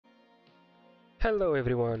Hello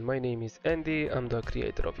everyone, my name is Andy, I'm the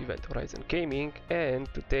creator of Event Horizon Gaming,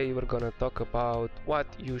 and today we're gonna talk about what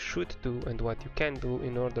you should do and what you can do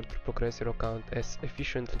in order to progress your account as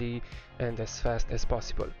efficiently and as fast as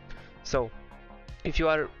possible. So, if you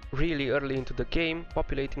are really early into the game,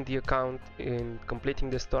 populating the account and completing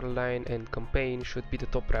the storyline and campaign should be the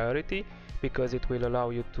top priority because it will allow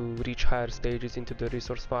you to reach higher stages into the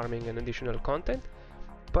resource farming and additional content.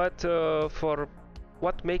 But for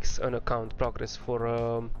what makes an account progress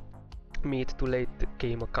for mid to late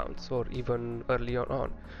game accounts or even earlier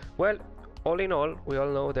on? Well, all in all, we all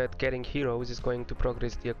know that getting heroes is going to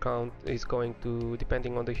progress the account, is going to,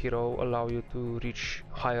 depending on the hero, allow you to reach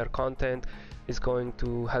higher content, is going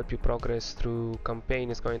to help you progress through campaign,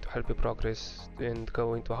 is going to help you progress and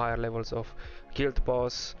go into higher levels of guild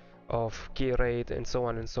boss, of gear raid, and so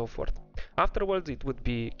on and so forth. Afterwards, it would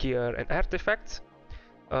be gear and artifacts.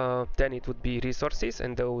 Then it would be resources,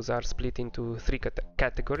 and those are split into three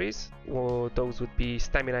categories. Those would be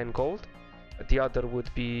stamina and gold. The other would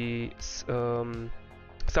be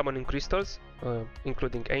summoning crystals,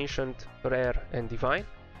 including ancient, rare, and divine.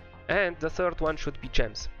 And the third one should be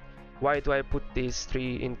gems. Why do I put these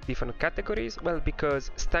three in different categories? Well,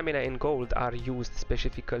 because stamina and gold are used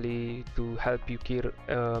specifically to help you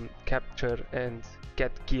capture and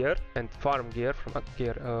get gear and farm gear from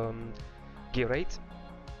gear rates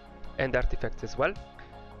and artifacts as well.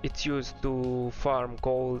 It's used to farm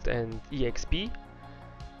gold and EXP,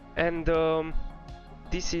 and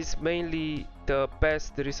this is mainly the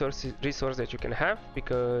best resource that you can have,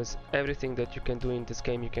 because everything that you can do in this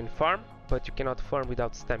game you can farm, but you cannot farm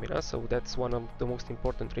without stamina, so that's one of the most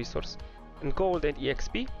important resources. And gold and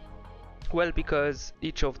EXP, well, because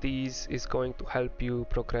each of these is going to help you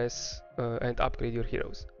progress and upgrade your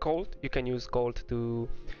heroes. Gold, you can use gold to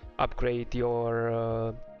upgrade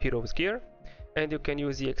your heroes gear, and you can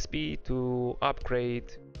use EXP to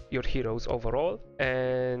upgrade your heroes overall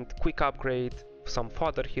and quick upgrade some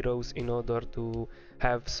fodder heroes in order to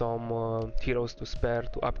have some heroes to spare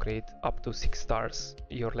to upgrade up to 6 stars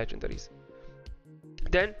your legendaries.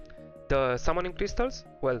 Then the summoning crystals,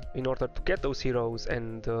 well, in order to get those heroes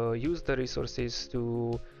and use the resources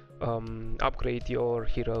to upgrade your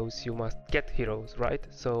heroes, you must get heroes, right?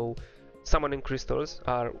 So summoning crystals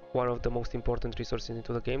are one of the most important resources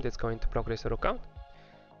into the game that's going to progress your account.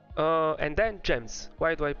 And then gems.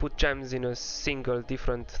 Why do I put gems in a single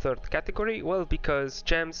different third category? Well, because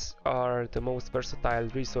gems are the most versatile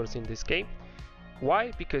resource in this game.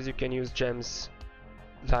 Why? Because you can use gems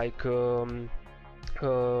like in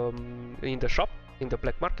the shop, in the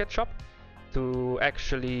black market shop, to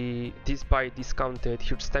actually buy discounted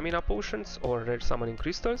huge stamina potions or rare summoning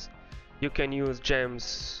crystals. You can use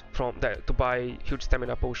gems to buy huge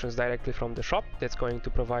stamina potions directly from the shop. That's going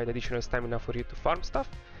to provide additional stamina for you to farm stuff.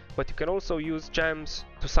 But you can also use gems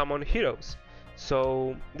to summon heroes.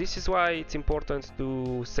 So this is why it's important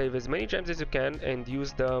to save as many gems as you can and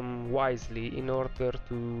use them wisely in order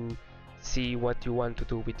to see what you want to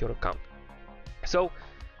do with your account. So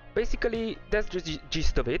basically that's the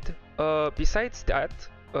gist of it. Besides that,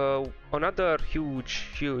 another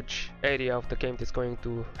huge area of the game that's going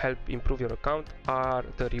to help improve your account are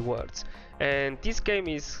the rewards, and this game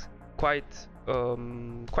is quite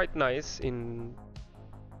nice in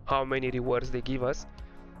how many rewards they give us.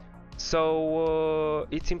 So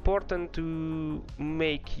it's important to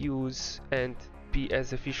make use and be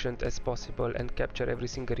as efficient as possible and capture every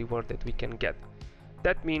single reward that we can get.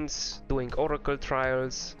 That means doing oracle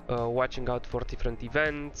trials, watching out for different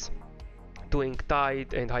events, doing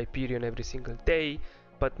Tide and Hyperion every single day,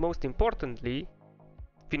 but most importantly,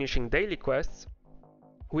 finishing daily quests,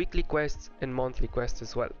 weekly quests, and monthly quests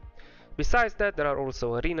as well. Besides that, there are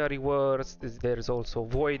also arena rewards, there's also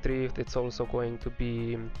Void Rift, it's also going to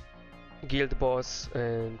be guild boss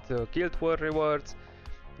and guild war rewards.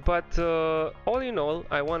 But all in all,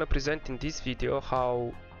 I want to present in this video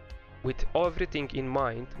how, with everything in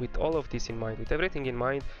mind, with all of this in mind, with everything in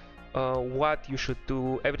mind, what you should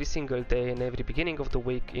do every single day and every beginning of the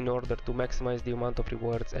week in order to maximize the amount of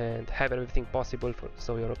rewards and have everything possible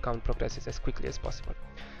so your account progresses as quickly as possible.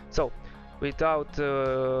 So without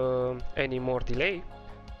any more delay,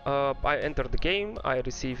 I entered the game. I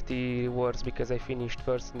received the rewards because I finished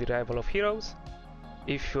first in the Rival of Heroes.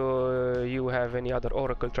 If you have any other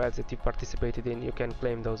oracle trials that you participated in, you can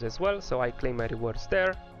claim those as well, so I claim my rewards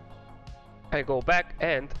there. I go back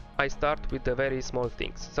and I start with the very small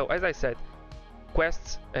things. So as I said,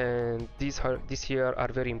 quests and these here are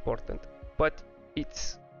very important, but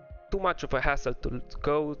it's too much of a hassle to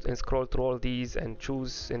go and scroll through all these and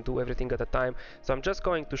choose and do everything at a time. So I'm just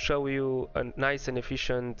going to show you a nice and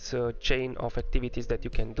efficient chain of activities that you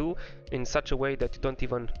can do in such a way that you don't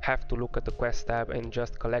even have to look at the quest tab and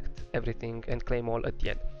just collect everything and claim all at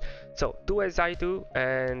the end. So do as I do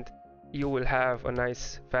and you will have a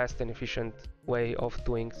nice, fast and efficient way of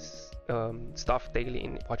doing stuff daily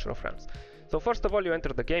in Watcher of Realms. So first of all, you enter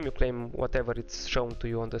the game, you claim whatever it's shown to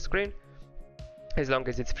you on the screen, as long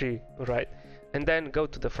as it's free, right? And then go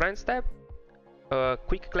to the Friends tab,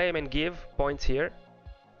 quick claim and give points here,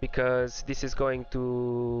 because this is going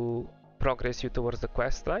to progress you towards the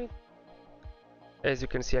quest line. As you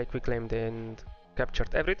can see, I quick claimed and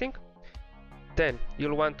captured everything. Then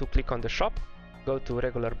you'll want to click on the shop, go to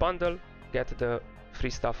regular bundle, get the free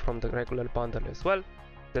stuff from the regular bundle as well.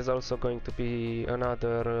 There's also going to be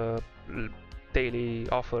another daily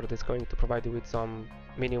offer that's going to provide you with some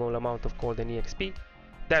minimal amount of gold and EXP.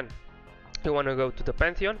 Then you want to go to the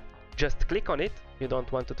Pantheon, just click on it, you don't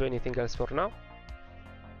want to do anything else for now.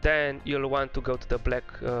 Then you'll want to go to the black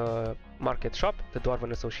market shop, the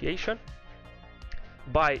Dwarven Association,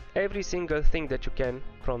 buy every single thing that you can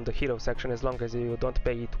from the hero section, as long as you don't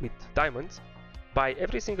pay it with diamonds. Buy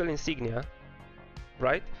every single insignia,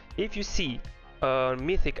 right? If you see a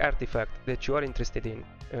mythic artifact that you are interested in,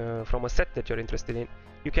 from a set that you're interested in,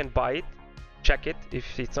 you can buy it, check it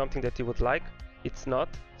if it's something that you would like. It's not,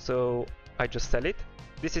 so I just sell it.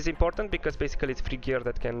 This is important because basically it's free gear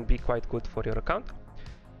that can be quite good for your account.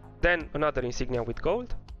 Then another insignia with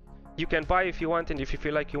gold. You can buy if you want, and if you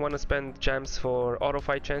feel like you want to spend gems for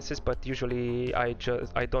Oro-fight chances, but usually I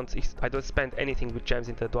don't spend anything with gems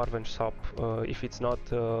in the Dwarven shop if it's not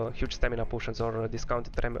huge stamina potions or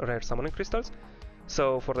discounted rare summoning crystals.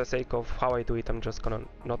 So for the sake of how I do it, I'm just gonna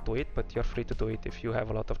not do it, but you're free to do it if you have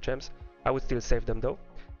a lot of gems. I would still save them though.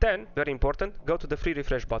 Then, very important, go to the free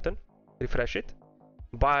refresh button, refresh it,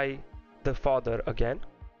 buy the fodder again,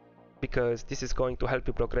 because this is going to help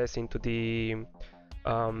you progress into the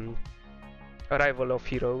Arrival of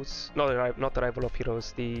Heroes, not Arrival of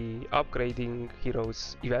Heroes, the Upgrading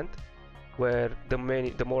Heroes event, where the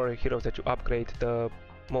more heroes that you upgrade, the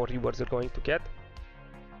more rewards you're going to get.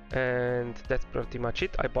 And that's pretty much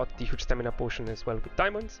it. I bought the huge stamina potion as well with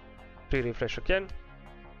diamonds. Refresh again,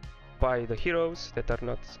 buy the heroes that are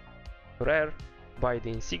not rare, buy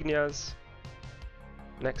the insignias,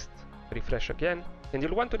 next refresh again, and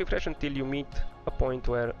you'll want to refresh until you meet a point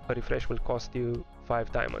where a refresh will cost you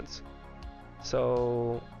 5 diamonds.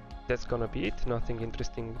 So that's gonna be it, nothing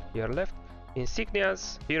interesting here left.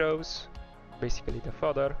 Insignias, heroes, basically the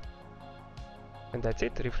fodder, and that's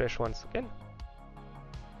it. Refresh once again.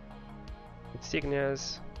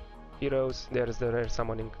 Insignias, heroes, there's the rare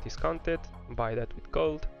summoning discounted, buy that with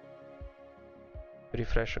gold.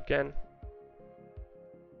 Refresh again.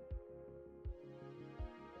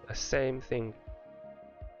 The same thing.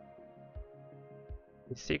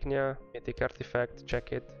 Insignia, mythic artifact,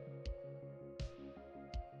 check it.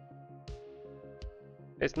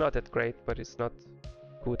 It's not that great, but it's not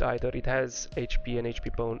good either. It has HP and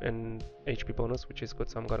HP bonus, which is good,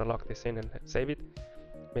 so I'm gonna lock this in and save it.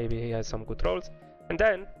 Maybe he has some good rolls. And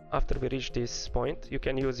then, after we reach this point, you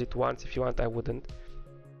can use it once if you want. I wouldn't,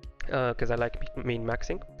 because I like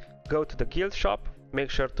min-maxing. Go to the guild shop, make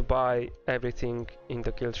sure to buy everything in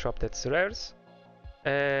the guild shop that's rares,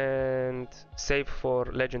 and save for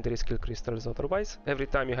legendary skill crystals. Otherwise, every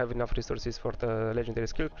time you have enough resources for the legendary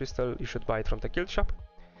skill crystal, you should buy it from the guild shop.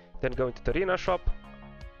 Then go into the arena shop,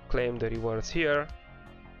 claim the rewards here,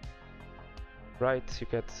 right? You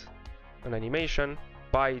get an animation,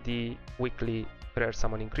 buy the weekly rare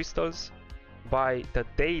summoning crystals, buy the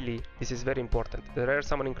daily, this is very important, the rare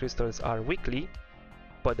summoning crystals are weekly,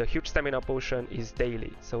 but the huge stamina potion is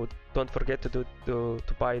daily, so don't forget to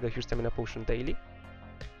buy the huge stamina potion daily,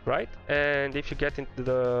 right? And if you get into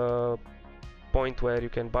the point where you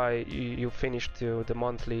can buy, you finished the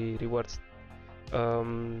monthly rewards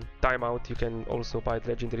timeout, you can also buy the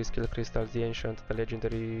legendary skill crystals, the ancient, the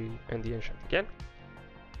legendary, and the ancient again.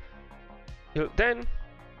 Then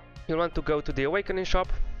you'll want to go to the awakening shop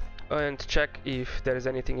and check if there is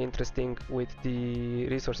anything interesting with the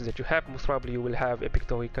resources that you have. Most probably you will have epic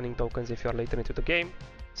awakening tokens if you are later into the game.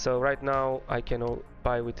 So right now I can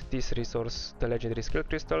buy with this resource the legendary skill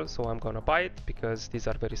crystal, so I'm gonna buy it because these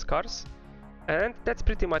are very scarce. And that's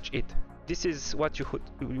pretty much it. This is what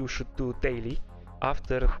you should do daily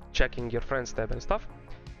after checking your friends tab and stuff.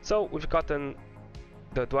 So we've gotten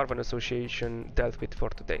the Dwarven Association dealt with for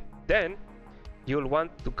today. Then you'll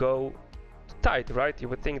want to go to Tide, right? You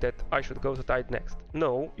would think that I should go to Tide next.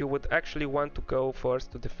 No, you would actually want to go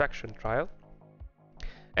first to the faction trial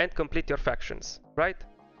and complete your factions, right?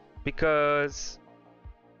 because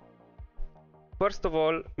first of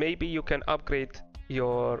all, maybe you can upgrade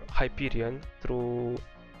your Hyperion through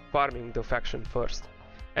farming the faction first,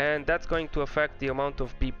 and that's going to affect the amount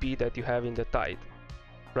of BP that you have in the Tide,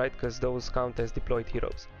 right? Because those count as deployed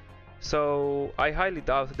heroes. So I highly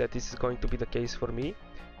doubt that this is going to be the case for me.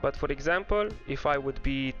 But for example, if I would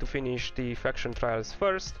be to finish the faction trials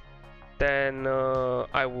first, then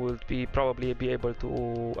I would probably be able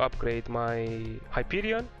to upgrade my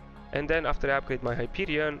Hyperion, and then after I upgrade my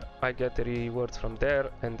Hyperion, I get the rewards from there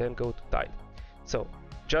and then go to Tide. So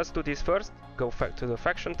just do this first, go to the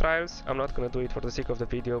faction trials. I'm not going to do it for the sake of the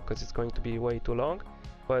video because it's going to be way too long,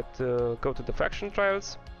 but go to the faction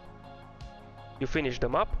trials, you finish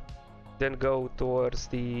them up, then go towards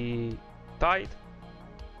the Tide,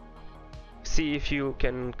 see if you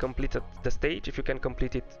can complete the stage. If you can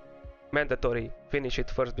complete it, mandatory, finish it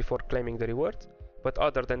first before claiming the rewards. But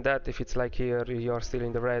other than that, if it's like here, you're still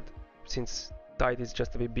in the red, since Tide is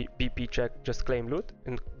just a BP check, just claim loot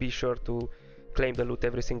and be sure to claim the loot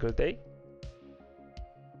every single day.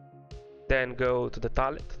 Then go to the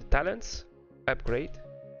talents, upgrade.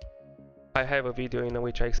 I have a video in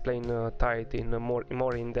which I explain Tide in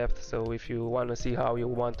more in depth, so if you want to see how you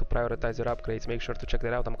want to prioritize your upgrades, make sure to check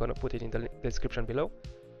that out. I'm gonna put it in the description below.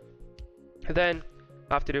 Then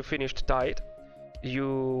after you finished Tide,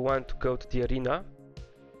 you want to go to the arena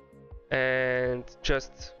and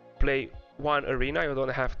just play one arena. You don't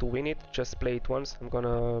have to win it, just play it once. I'm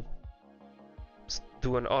gonna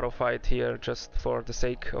do an auto fight here just for the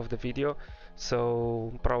sake of the video,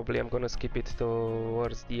 so probably I'm gonna skip it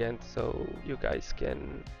towards the end so you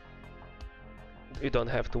don't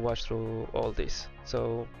have to watch through all this,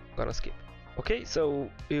 so I'm gonna skip. Okay, so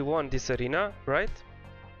we won this arena, right?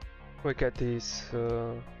 We get this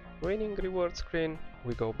winning reward screen,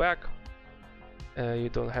 we go back, you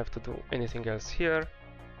don't have to do anything else here.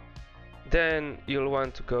 Then you'll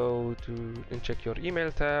want to go to and check your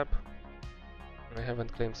email tab. I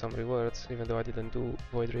haven't claimed some rewards, even though I didn't do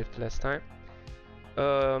Void Rift last time.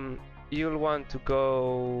 You'll want to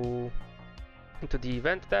go into the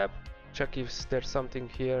event tab, check if there's something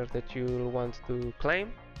here that you'll want to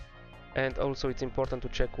claim, and also it's important to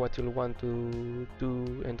check what you'll want to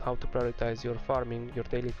do and how to prioritize your farming, your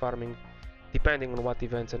daily farming, depending on what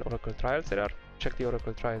events and Oracle trials there are. Check the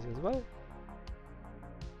Oracle trials as well.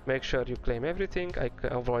 Make sure you claim everything.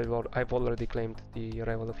 I've already claimed the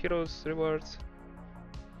Arrival of Heroes rewards.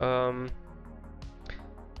 And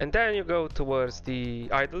then you go towards the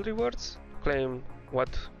idle rewards, claim what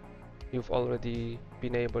you've already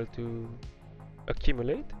been able to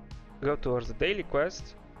accumulate. Go towards the daily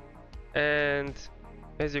quest, and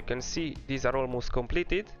as you can see, these are almost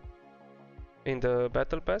completed in the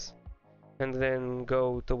battle pass. And then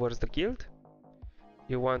go towards the guild.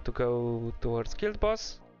 You want to go towards guild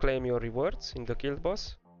boss, claim your rewards in the guild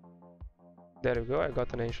boss. There we go, I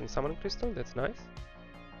got an ancient summon crystal, that's nice.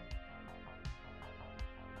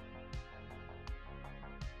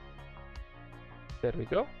 There we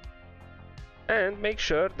go. And make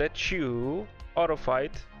sure that you auto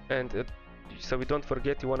fight, and so we don't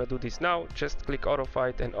forget, you want to do this now. Just click auto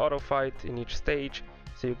fight and auto fight in each stage,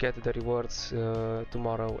 so you get the rewards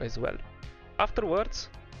tomorrow as well. Afterwards,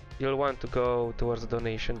 you'll want to go towards the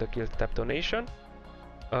donation, the guild tab donation.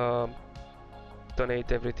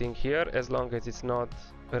 Donate everything here, as long as it's not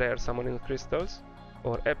rare summoning crystals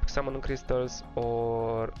or epic summoning crystals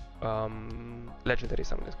or legendary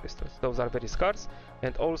summoning crystals. Those are very scarce.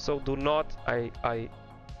 And also do not, I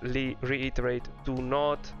reiterate, do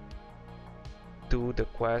not do the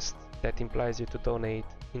quest that implies you to donate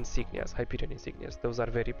insignias, Hyperion insignias. Those are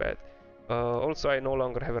very bad. Also, I no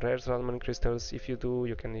longer have rare summoning crystals. If you do,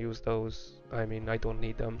 you can use those. I mean, I don't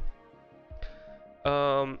need them.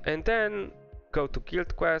 And then go to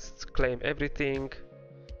guild quests, claim everything.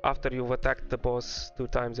 After you've attacked the boss 2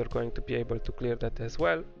 times, you're going to be able to clear that as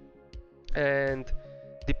well. And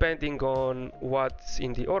depending on what's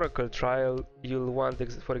in the Oracle trial, you'll want,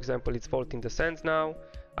 for example, it's Vault in the Sands now.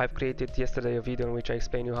 I've created yesterday a video in which I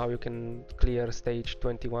explain you how you can clear stage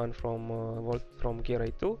 21 from Vault from Gear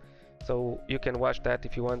 2. So you can watch that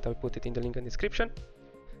if you want. I'll put it in the link in the description.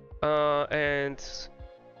 And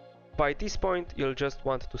by this point, you'll just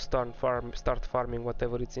want to start farming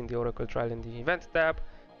whatever is in the Oracle trial in the event tab,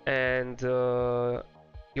 and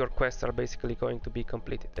your quests are basically going to be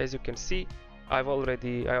completed. As you can see, I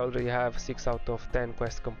already have 6 out of 10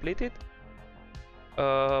 quests completed.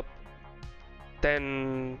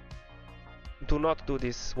 Then do not do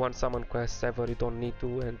this one summon quest ever. You don't need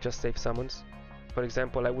to, and just save summons. For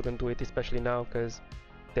example, I wouldn't do it, especially now, because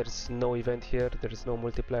there's no event here, there's no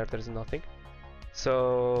multiplayer, there's nothing.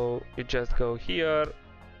 So you just go here,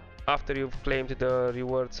 after you've claimed the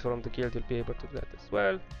rewards from the guild, you'll be able to do that as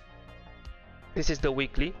well. This is the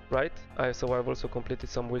weekly, right? So I've also completed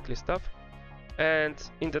some weekly stuff. And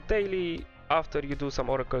in the daily, after you do some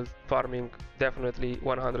oracle farming, definitely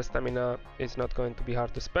 100 stamina is not going to be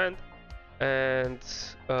hard to spend. And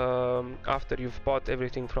after you've bought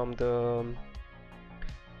everything from the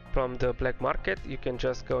black market, you can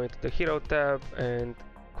just go into the hero tab and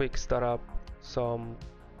quick start up some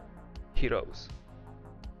heroes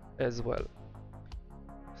as well.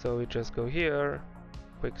 So we just go here,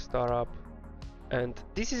 quick start up, and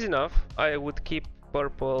this is enough. I would keep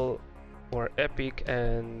purple or epic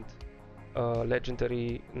and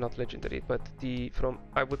legendary, not legendary, but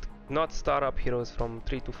I would not start up heroes from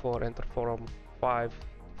 3 to 4 and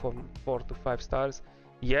from 4 to 5 stars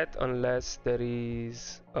yet, unless there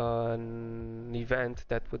is an event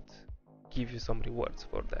that would give you some rewards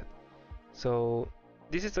for that. So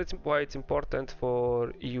this is why it's important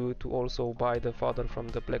for you to also buy the fodder from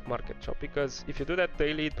the black market shop, because if you do that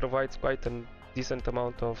daily, it provides quite a decent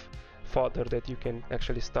amount of fodder that you can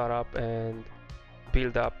actually start up and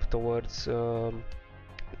build up towards a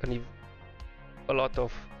lot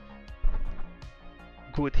of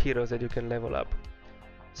good heroes that you can level up.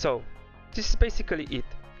 So this is basically it.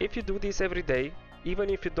 If you do this every day, even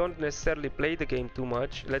if you don't necessarily play the game too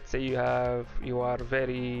much, let's say you are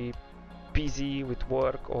very busy with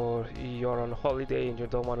work, or you're on holiday and you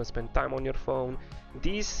don't want to spend time on your phone,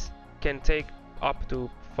 this can take up to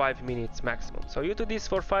 5 minutes maximum. So you do this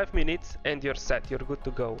for 5 minutes and you're set, you're good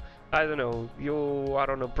to go. I don't know, you are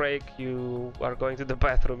on a break, you are going to the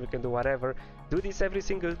bathroom, you can do whatever. Do this every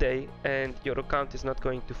single day and your account is not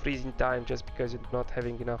going to freeze in time just because you're not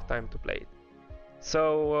having enough time to play it.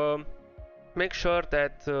 So make sure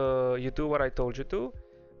that you do what I told you to.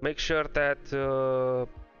 Make sure that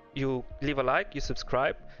you leave a like, you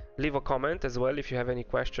subscribe, leave a comment as well if you have any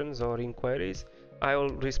questions or inquiries. I will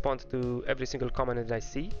respond to every single comment that I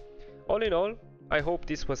see. All in all, I hope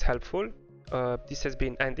this was helpful. This has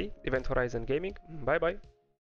been Andy, Event Horizon Gaming. Bye bye.